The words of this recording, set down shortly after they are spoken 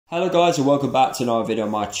Hello guys and welcome back to another video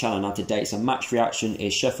on my channel. Now today's match reaction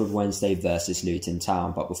is Sheffield Wednesday versus Luton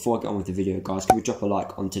Town. But before I get on with the video guys, can we drop a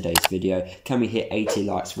like on today's video? Can we hit 80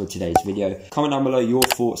 likes for today's video? Comment down below your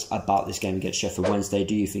thoughts about this game against Sheffield Wednesday.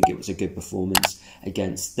 Do you think it was a good performance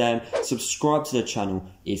against them? Subscribe to the channel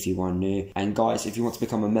if you are new. And guys, if you want to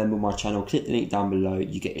become a member of my channel, click the link down below.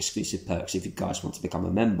 You get exclusive perks if you guys want to become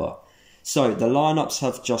a member. So the lineups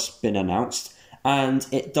have just been announced. And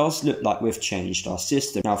it does look like we've changed our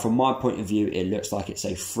system. Now, from my point of view, it looks like it's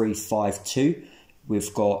a 3-5-2.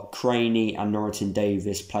 We've got Craney and Norrington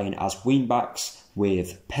Davis playing as wing-backs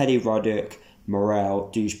with Pelly Ruddock, Morel,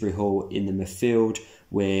 Dewsbury Hall in the midfield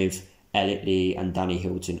with Elliot Lee and Danny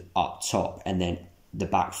Hilton up top. And then the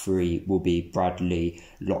back three will be Bradley,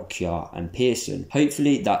 Lockyer and Pearson.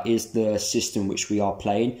 Hopefully that is the system which we are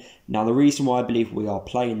playing. Now the reason why I believe we are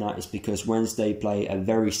playing that is because Wednesday play a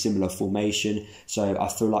very similar formation. So I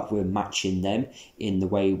feel like we're matching them in the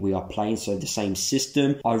way we are playing. So the same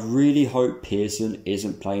system. I really hope Pearson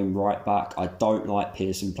isn't playing right back. I don't like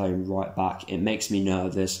Pearson playing right back. It makes me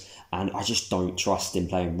nervous and I just don't trust him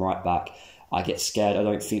playing right back. I get scared. I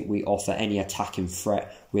don't think we offer any attacking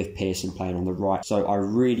threat with Pearson playing on the right. So I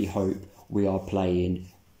really hope we are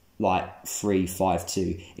playing like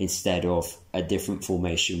 3-5-2 instead of a different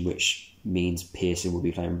formation, which means Pearson will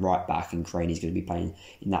be playing right back and Craney's going to be playing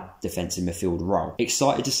in that defensive midfield role.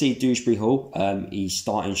 Excited to see Dewsbury Hall. He's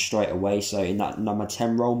starting straight away. So in that number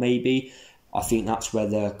 10 role maybe, I think that's where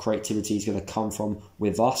the creativity is going to come from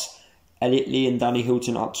with us. Elliot Lee and Danny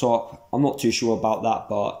Hilton up top. I'm not too sure about that,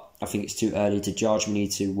 but I think it's too early to judge. We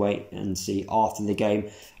need to wait and see after the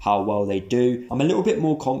game how well they do. I'm a little bit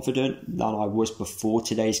more confident than I was before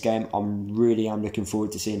today's game. I really am looking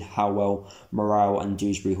forward to seeing how well Morel and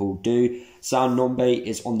Dewsbury Hall do. Sam Nombe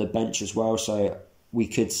is on the bench as well, so we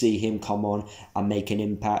could see him come on and make an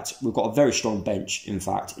impact. We've got a very strong bench, in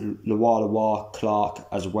fact. Loa, Clark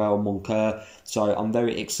as well, Moncur. So I'm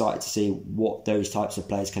very excited to see what those types of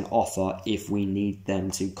players can offer if we need them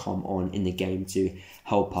to come on in the game to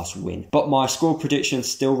help us win. But my score prediction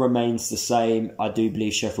still remains the same. I do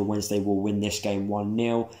believe Sheffield Wednesday will win this game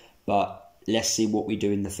 1-0. But let's see what we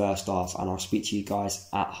do in the first half, and I'll speak to you guys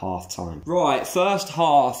at half time. Right, first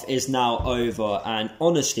half is now over, and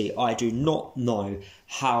honestly, I do not know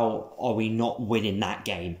how are we not winning that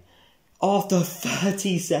game. After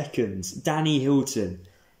 30 seconds, Danny Hilton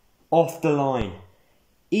off the line.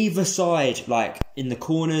 Either side, like in the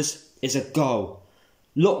corners, is a goal.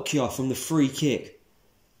 Lockyer from the free kick,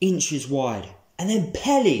 inches wide. And then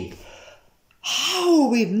Pelly. How are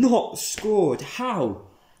we not scored? How?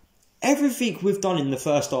 Everything we've done in the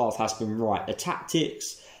first half has been right. The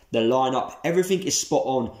tactics, the lineup, everything is spot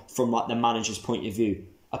on from like the manager's point of view.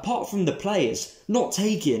 Apart from the players not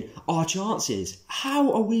taking our chances.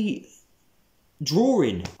 How are we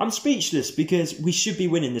drawing? I'm speechless because we should be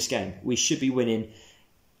winning this game. We should be winning,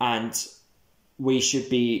 and we should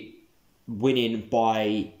be winning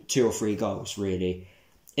by 2 or 3 goals really.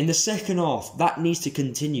 In the second half, that needs to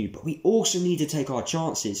continue, but we also need to take our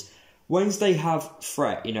chances. Wednesday have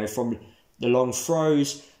threat, you know, from the long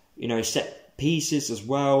throws, you know, set pieces as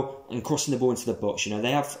well, and crossing the ball into the box. You know,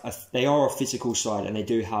 they are a physical side and they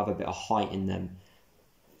do have a bit of height in them.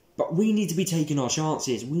 But we need to be taking our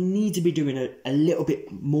chances. We need to be doing a little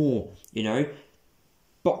bit more, you know.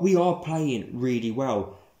 But we are playing really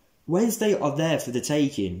well. Wednesday are there for the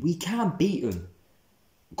taking. We can beat them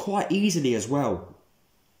quite easily as well.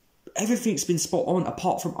 Everything's been spot on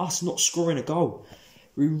apart from us not scoring a goal.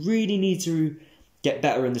 We really need to get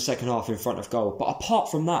better in the second half in front of goal. But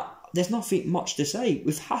apart from that, there's nothing much to say.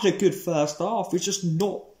 We've had a good first half. We're just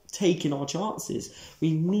not taking our chances.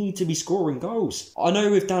 We need to be scoring goals. I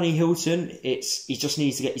know with Danny Hilton, he just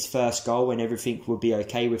needs to get his first goal and everything will be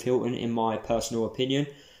okay with Hilton, in my personal opinion.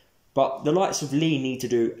 But the likes of Lee need to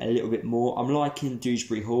do a little bit more. I'm liking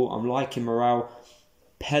Dewsbury Hall. I'm liking Morel.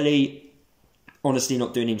 Pelly, honestly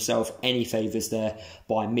not doing himself any favours there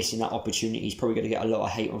by missing that opportunity. He's probably going to get a lot of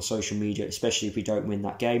hate on social media, especially if we don't win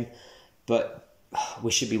that game. But we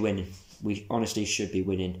should be winning. We honestly should be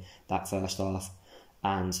winning that first half.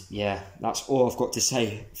 And yeah, that's all I've got to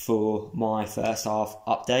say for my first half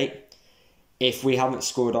update. If we haven't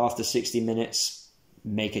scored after 60 minutes,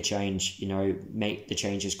 make a change. You know, make the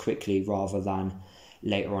changes quickly rather than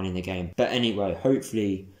later on in the game. But anyway,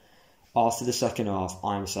 hopefully After the second half,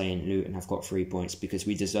 I'm saying Luton have got 3 points because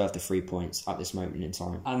we deserve the 3 points at this moment in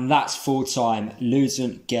time. And that's full time.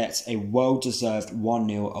 Luton gets a well-deserved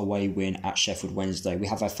 1-0 away win at Sheffield Wednesday. We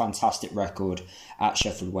have a fantastic record at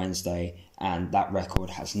Sheffield Wednesday, and that record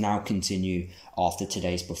has now continued after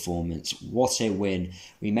today's performance. What a win.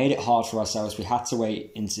 We made it hard for ourselves. We had to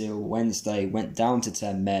wait until Wednesday went down to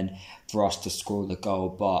 10 men for us to score the goal,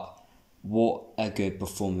 but what a good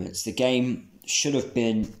performance. The game should have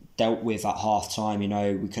been dealt with at half time. You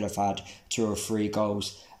know, we could have had 2 or 3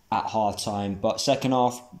 goals at half time, but second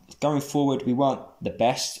half, going forward, we weren't the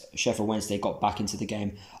best. Sheffield Wednesday got back into the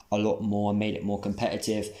game a lot more, made it more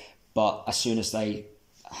competitive, but as soon as they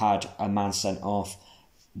had a man sent off,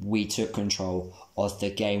 we took control of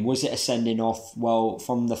the game. Was it a sending off? Well,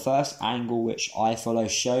 from the first angle which I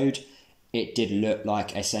showed, it did look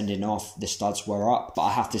like a sending off. The studs were up, but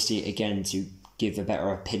I have to see it again to give a better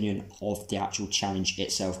opinion of the actual challenge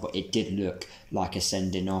itself, but it did look like a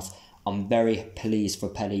sending off. I'm very pleased for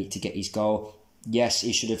Pelly to get his goal. Yes,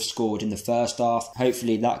 he should have scored in the first half.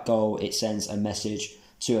 Hopefully that goal, it sends a message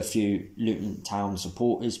to a few Luton Town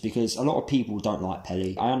supporters, because a lot of people don't like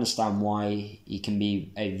Pelly. I understand why he can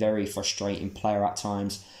be a very frustrating player at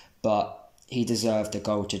times, but he deserved a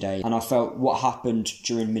goal today. And I felt what happened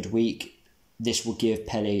during midweek, this will give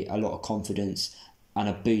Pelly a lot of confidence and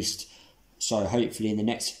a boost. So hopefully in the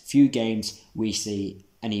next few games, we see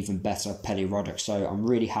an even better Pelly Roddick. So I'm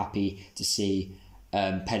really happy to see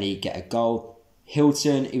Pelly get a goal.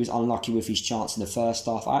 Hilton, he was unlucky with his chance in the first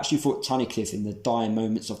half. I actually thought Tunnicliffe, in the dying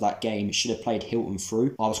moments of that game, should have played Hilton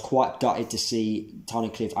through. I was quite gutted to see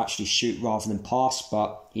Tunnicliffe actually shoot rather than pass,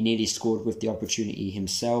 but he nearly scored with the opportunity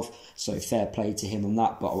himself, so fair play to him on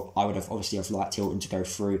that. But I would have obviously liked Hilton to go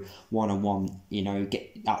through one-on-one, you know,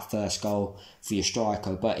 get that first goal for your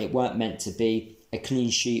striker, but it weren't meant to be. A clean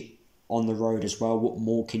sheet on the road as well. What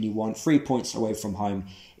more can you want? 3 points away from home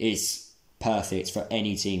is perfect for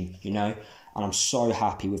any team, you know. And I'm so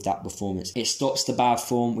happy with that performance. It stops the bad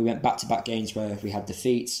form. We went back-to-back games where we had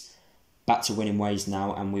defeats, back to winning ways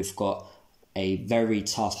now, and we've got a very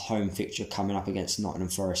tough home fixture coming up against Nottingham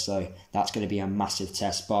Forest, so that's going to be a massive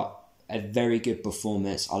test, but a very good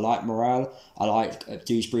performance. I like morale. I like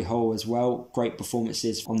Dewsbury Hall as well. Great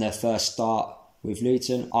performances on their first start with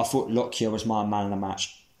Luton. I thought Lockyer was my man of the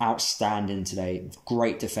match. Outstanding today.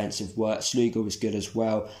 Great defensive work. Sluga was good as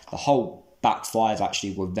well. The whole back five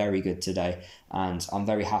actually were very good today, and I'm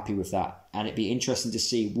very happy with that. And it'd be interesting to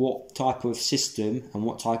see what type of system and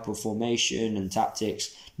what type of formation and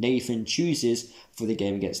tactics Nathan chooses for the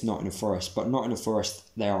game against Nottingham Forest. But Nottingham Forest,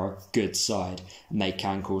 they are a good side and they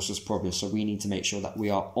can cause us problems, so we need to make sure that we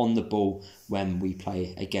are on the ball when we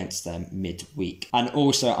play against them midweek. And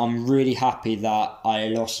also, I'm really happy that I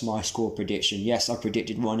lost my score prediction. Yes, I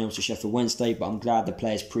predicted 1-0 to Sheffield Wednesday, but I'm glad the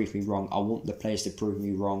players proved me wrong. I want the players to prove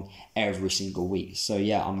me wrong every single week. So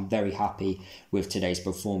yeah, I'm very happy with today's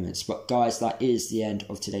performance. But guys, that is the end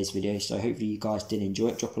of today's video. So hopefully you guys did enjoy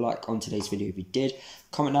it. Drop a like on today's video if you did.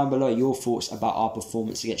 Comment down below your thoughts about our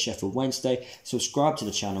performance against Sheffield Wednesday. Subscribe to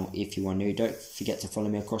the channel if you are new. Don't forget to follow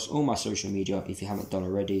me across all my social media if you haven't done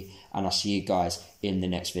already. And I'll see you guys in the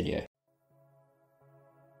next video.